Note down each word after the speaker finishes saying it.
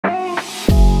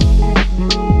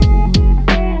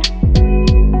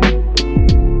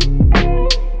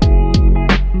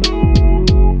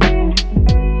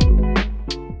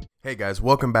guys,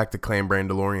 welcome back to Clan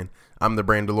Brandalorian. I'm the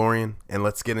Brandalorian, and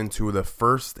let's get into the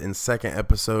first and second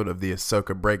episode of the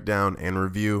AHSOKA breakdown and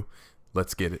review.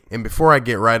 Let's get it. And before I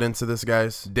get right into this,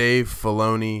 guys, Dave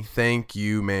Filoni, thank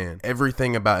you, man.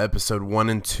 Everything about episode 1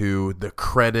 and 2, the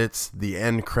credits, the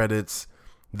end credits,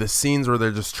 the scenes where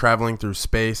they're just traveling through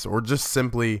space, or just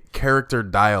simply character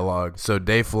dialogue. So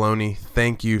Dave Filoni,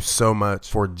 thank you so much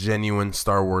for genuine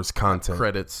Star Wars content.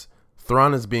 Credits.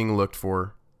 Thrawn is being looked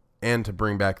for, and to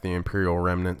bring back the Imperial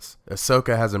remnants.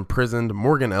 AHSOKA has imprisoned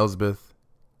Morgan Elsbeth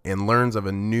and learns of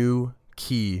a new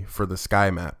key for the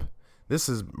sky map. This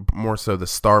is more so the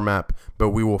star map, but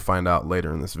we will find out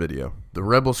later in this video. The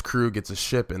Rebels crew gets a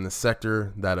ship in the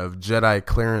sector that of Jedi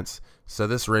clearance, so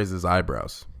this raises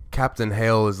eyebrows. Captain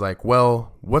Hale is like,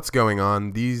 well, what's going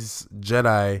on? These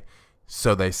Jedi,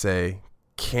 so they say,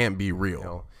 can't be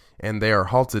real. And they are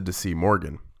halted to see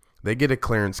Morgan. They get a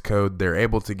clearance code, they're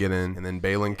able to get in, and then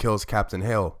Baylan kills Captain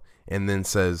Hale and then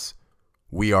says,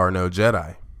 we are no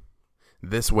Jedi.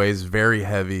 This weighs very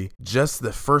heavy. Just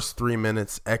the first 3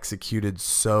 minutes executed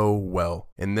so well.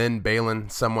 And then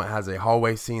Baylan somewhat has a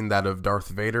hallway scene, that of Darth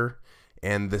Vader,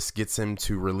 and this gets him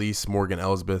to release Morgan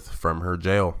Elsbeth from her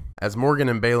jail. As Morgan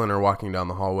and Baylan are walking down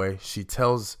the hallway, she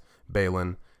tells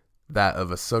Baylan that of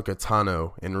Ahsoka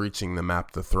Tano in reaching the map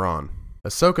to Thrawn.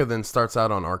 AHSOKA then starts out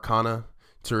on Arcana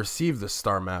to receive the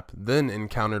star map, then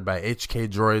encountered by HK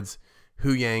droids.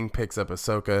 Hu Yang picks up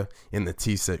AHSOKA in the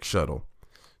T6 shuttle.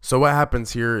 So what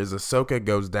happens here is AHSOKA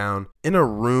goes down in a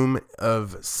room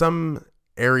of some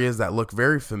areas that look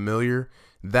very familiar,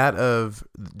 that of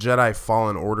Jedi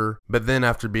Fallen Order, but then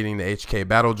after beating the HK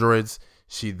battle droids,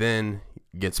 she then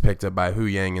gets picked up by Hu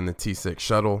Yang in the T6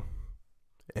 shuttle,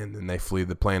 and then they flee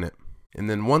the planet. And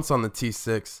then once on the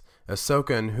T6,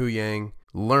 AHSOKA and Hu Yang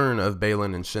learn of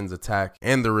Baylan and Shin's attack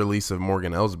and the release of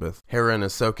Morgan Elsbeth. Hera and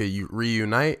AHSOKA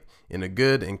reunite in a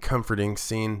good and comforting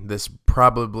scene. This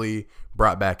probably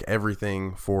brought back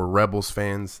everything for Rebels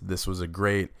fans. This was a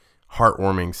great,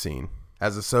 heartwarming scene.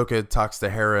 As AHSOKA talks to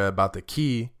Hera about the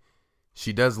key,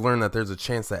 she does learn that there's a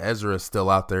chance that Ezra is still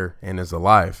out there and is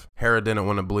alive. Hera didn't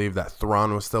want to believe that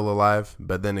Thrawn was still alive,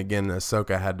 but then again,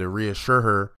 AHSOKA had to reassure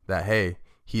her that, hey,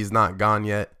 he's not gone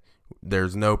yet.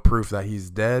 There's no proof that he's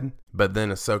dead, but then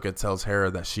AHSOKA tells Hera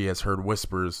that she has heard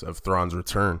whispers of Thrawn's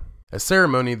return. A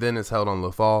ceremony then is held on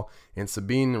Lothal, and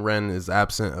Sabine Wren is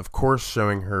absent, of course,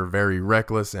 showing her very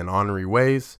reckless and ornery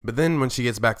ways. But then when she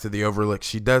gets back to the Overlook,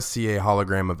 she does see a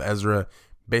hologram of Ezra,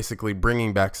 basically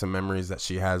bringing back some memories that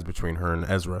she has between her and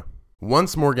Ezra.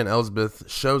 Once Morgan Elsbeth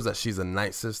shows that she's a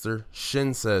Night Sister,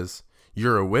 Shin says,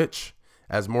 "You're a witch?"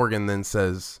 As Morgan then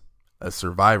says, "A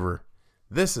survivor."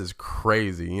 This is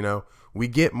crazy, you know. We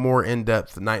get more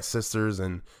in-depth Night Sisters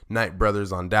and Night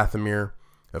Brothers on Dathomir.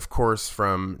 Of course,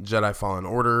 from Jedi Fallen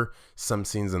Order, some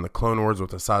scenes in the Clone Wars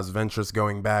with Asajj Ventress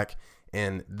going back.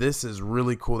 And this is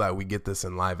really cool that we get this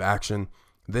in live action.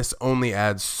 This only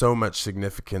adds so much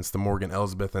significance to Morgan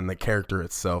Elsbeth and the character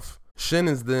itself. Shin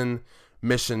is then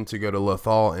missioned to go to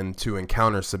Lothal and to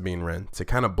encounter Sabine Wren, to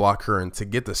kind of block her and to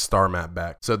get the star map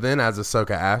back. So then, as AHSOKA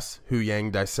asks, Hu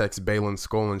Yang dissects Baylan's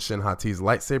skull and Shin Hati's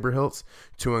lightsaber hilts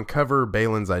to uncover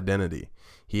Baylan's identity.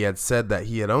 He had said that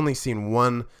he had only seen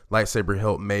one lightsaber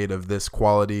hilt made of this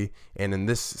quality and in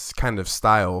this kind of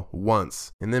style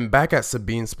once. And then back at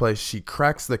Sabine's place, she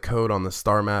cracks the code on the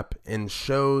star map and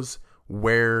shows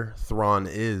where Thrawn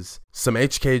is. Some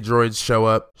HK droids show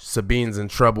up. Sabine's in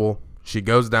trouble. She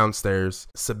goes downstairs.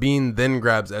 Sabine then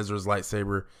grabs Ezra's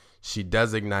lightsaber. She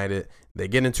does ignite it. They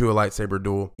get into a lightsaber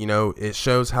duel. You know, it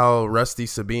shows how rusty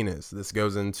Sabine is. This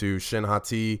goes into Shin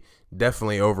Hati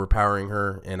definitely overpowering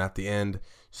her, and at the end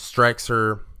strikes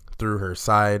her through her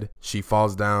side. She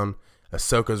falls down.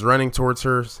 AHSOKA's running towards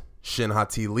her. Shin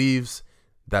Hati leaves.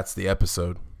 That's the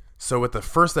episode. So with the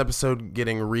first episode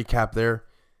getting a recap there,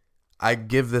 I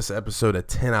give this episode a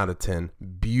 10 out of 10.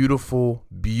 Beautiful,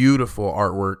 beautiful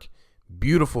artwork.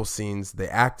 Beautiful scenes.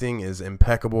 The acting is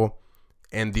impeccable,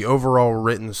 and the overall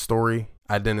written story,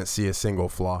 I didn't see a single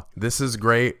flaw. This is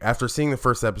great. After seeing the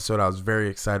first episode, I was very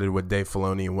excited with Dave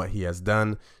Filoni and what he has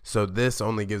done. So this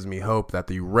only gives me hope that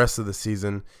the rest of the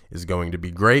season is going to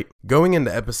be great. Going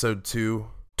into episode 2,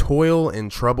 Toil and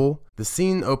Trouble, the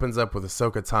scene opens up with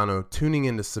AHSOKA Tano tuning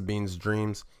into Sabine's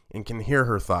dreams and can hear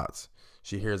her thoughts.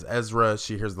 She hears Ezra,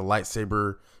 she hears the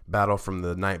lightsaber battle from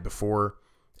the night before,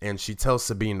 and she tells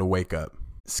Sabine to wake up.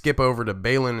 Skip over to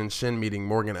Baylan and Shin meeting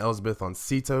Morgan Elsbeth on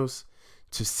Cetos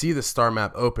to see the star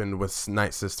map opened with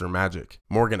Night Sister magic.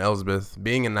 Morgan Elsbeth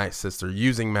being a Night Sister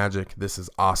using magic, this is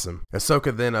awesome.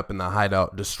 AHSOKA then up in the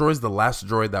hideout destroys the last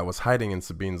droid that was hiding in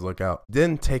Sabine's lookout,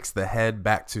 then takes the head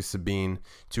back to Sabine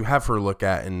to have her look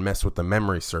at and mess with the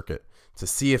memory circuit. to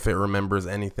see if it remembers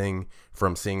anything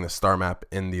from seeing the star map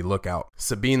in the lookout.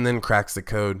 Sabine then cracks the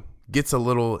code, gets a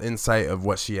little insight of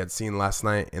what she had seen last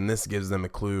night, and this gives them a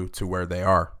clue to where they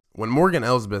are. When Morgan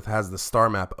Elsbeth has the star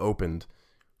map opened,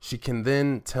 she can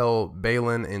then tell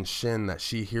Baylan and Shin that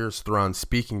she hears Thrawn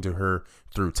speaking to her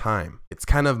through time. It's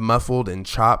kind of muffled and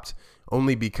chopped,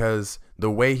 only because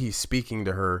the way he's speaking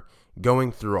to her,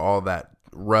 going through all that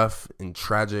rough and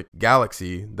tragic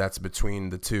galaxy that's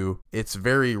between the two, it's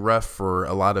very rough for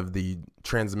a lot of the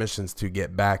transmissions to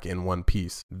get back in one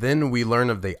piece. Then we learn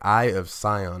of the Eye of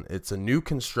Sion. It's a new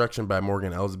construction by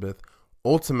Morgan Elsbeth,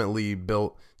 ultimately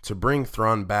built to bring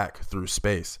Thrawn back through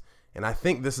space. And I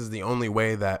think this is the only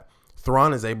way that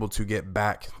Thrawn is able to get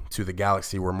back to the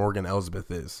galaxy where Morgan Elsbeth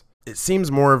is. It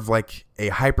seems more of like a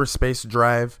hyperspace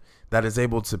drive that is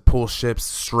able to pull ships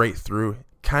straight through,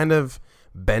 kind of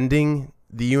bending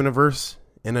the universe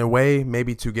in a way,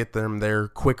 maybe to get them there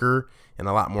quicker and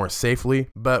a lot more safely.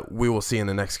 But we will see in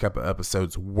the next couple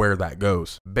episodes where that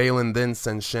goes. Baylan then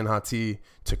sends Shin Hati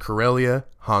to Corellia,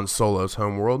 Han Solo's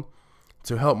homeworld,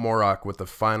 to help Morok with the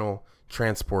final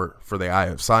transport for the Eye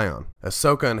of Sion.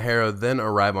 Ahsoka and Hera then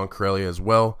arrive on Corellia as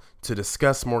well to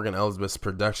discuss Morgan Elsbeth's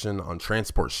production on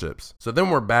transport ships. So then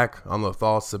we're back on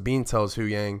Lothal. Sabine tells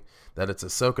Huyang that it's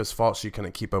Ahsoka's fault she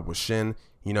couldn't keep up with Shin,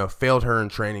 failed her in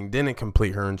training, didn't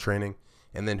complete her in training,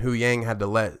 and then Huyang had to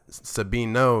let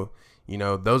Sabine know,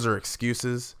 those are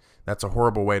excuses. That's a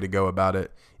horrible way to go about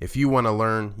it. If you want to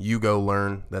learn, you go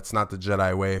learn. That's not the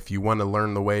Jedi way. If you want to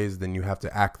learn the ways, then you have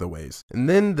to act the ways. And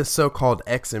then the so-called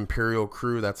ex-Imperial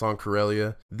crew that's on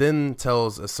Corellia then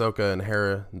tells Ahsoka and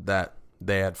Hera that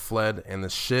they had fled and the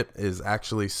ship is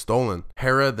actually stolen.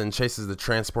 Hera then chases the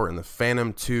transport in the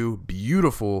Phantom 2,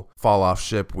 beautiful fall-off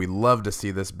ship. We love to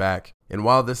see this back. And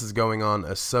while this is going on,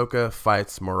 Ahsoka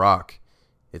fights Morok.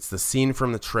 It's the scene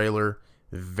from the trailer.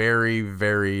 Very,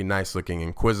 very nice looking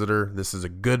Inquisitor. This is a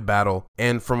good battle,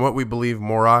 and from what we believe,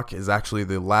 Morok is actually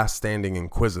the last standing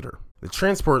Inquisitor. The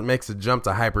transport makes a jump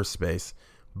to hyperspace,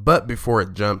 but before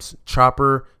it jumps,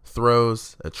 Chopper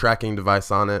throws a tracking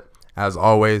device on it. As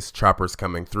always, Chopper's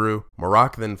coming through.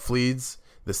 Morok then flees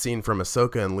the scene from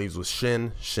Ahsoka and leaves with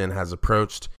Shin. Shin has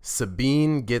approached.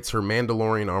 Sabine gets her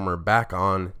Mandalorian armor back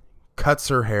on, cuts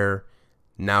her hair.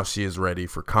 Now she is ready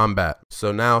for combat.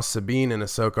 So now Sabine and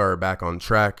Ahsoka are back on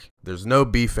track. There's no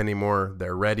beef anymore.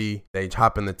 They're ready. They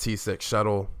hop in the T6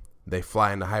 shuttle. They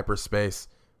fly into hyperspace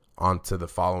onto the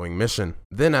following mission.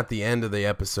 Then at the end of the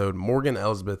episode, Morgan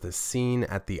Elsbeth is seen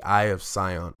at the Eye of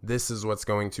Sion. This is what's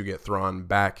going to get Thrawn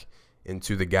back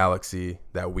into the galaxy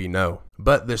that we know.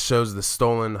 But this shows the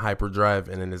stolen hyperdrive,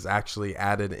 and it is actually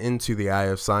added into the Eye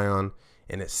of Sion.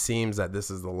 And it seems that this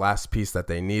is the last piece that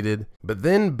they needed. But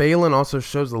then Baylan also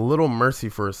shows a little mercy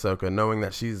for Ahsoka, knowing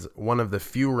that she's one of the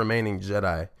few remaining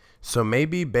Jedi. So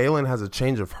maybe Baylan has a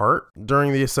change of heart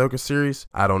during the Ahsoka series.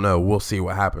 I don't know. We'll see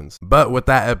what happens. But with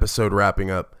that episode wrapping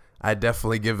up, I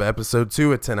definitely give episode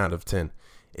 2 a 10 out of 10.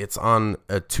 It's on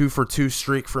a 2 for 2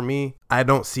 streak for me. I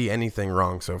don't see anything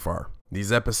wrong so far.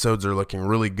 These episodes are looking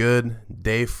really good.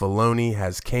 Dave Filoni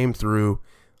has came through.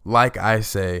 Like I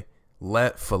say,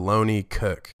 let Filoni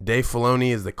cook. Dave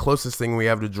Filoni is the closest thing we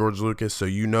have to George Lucas, so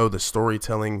the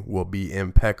storytelling will be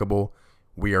impeccable.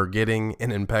 We are getting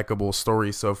an impeccable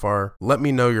story so far. Let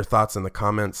me know your thoughts in the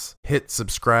comments. Hit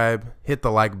subscribe, hit the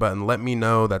like button. Let me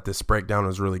know that this breakdown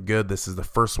was really good. This is the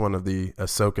first one of the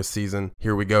Ahsoka season.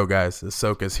 Here we go, guys.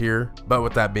 Ahsoka's here. But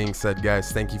with that being said,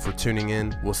 guys, thank you for tuning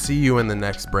in. We'll see you in the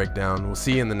next breakdown. We'll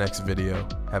see you in the next video.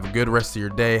 Have a good rest of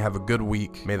your day. Have a good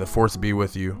week. May the Force be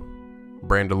with you.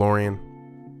 Brandalorian,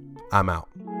 I'm out.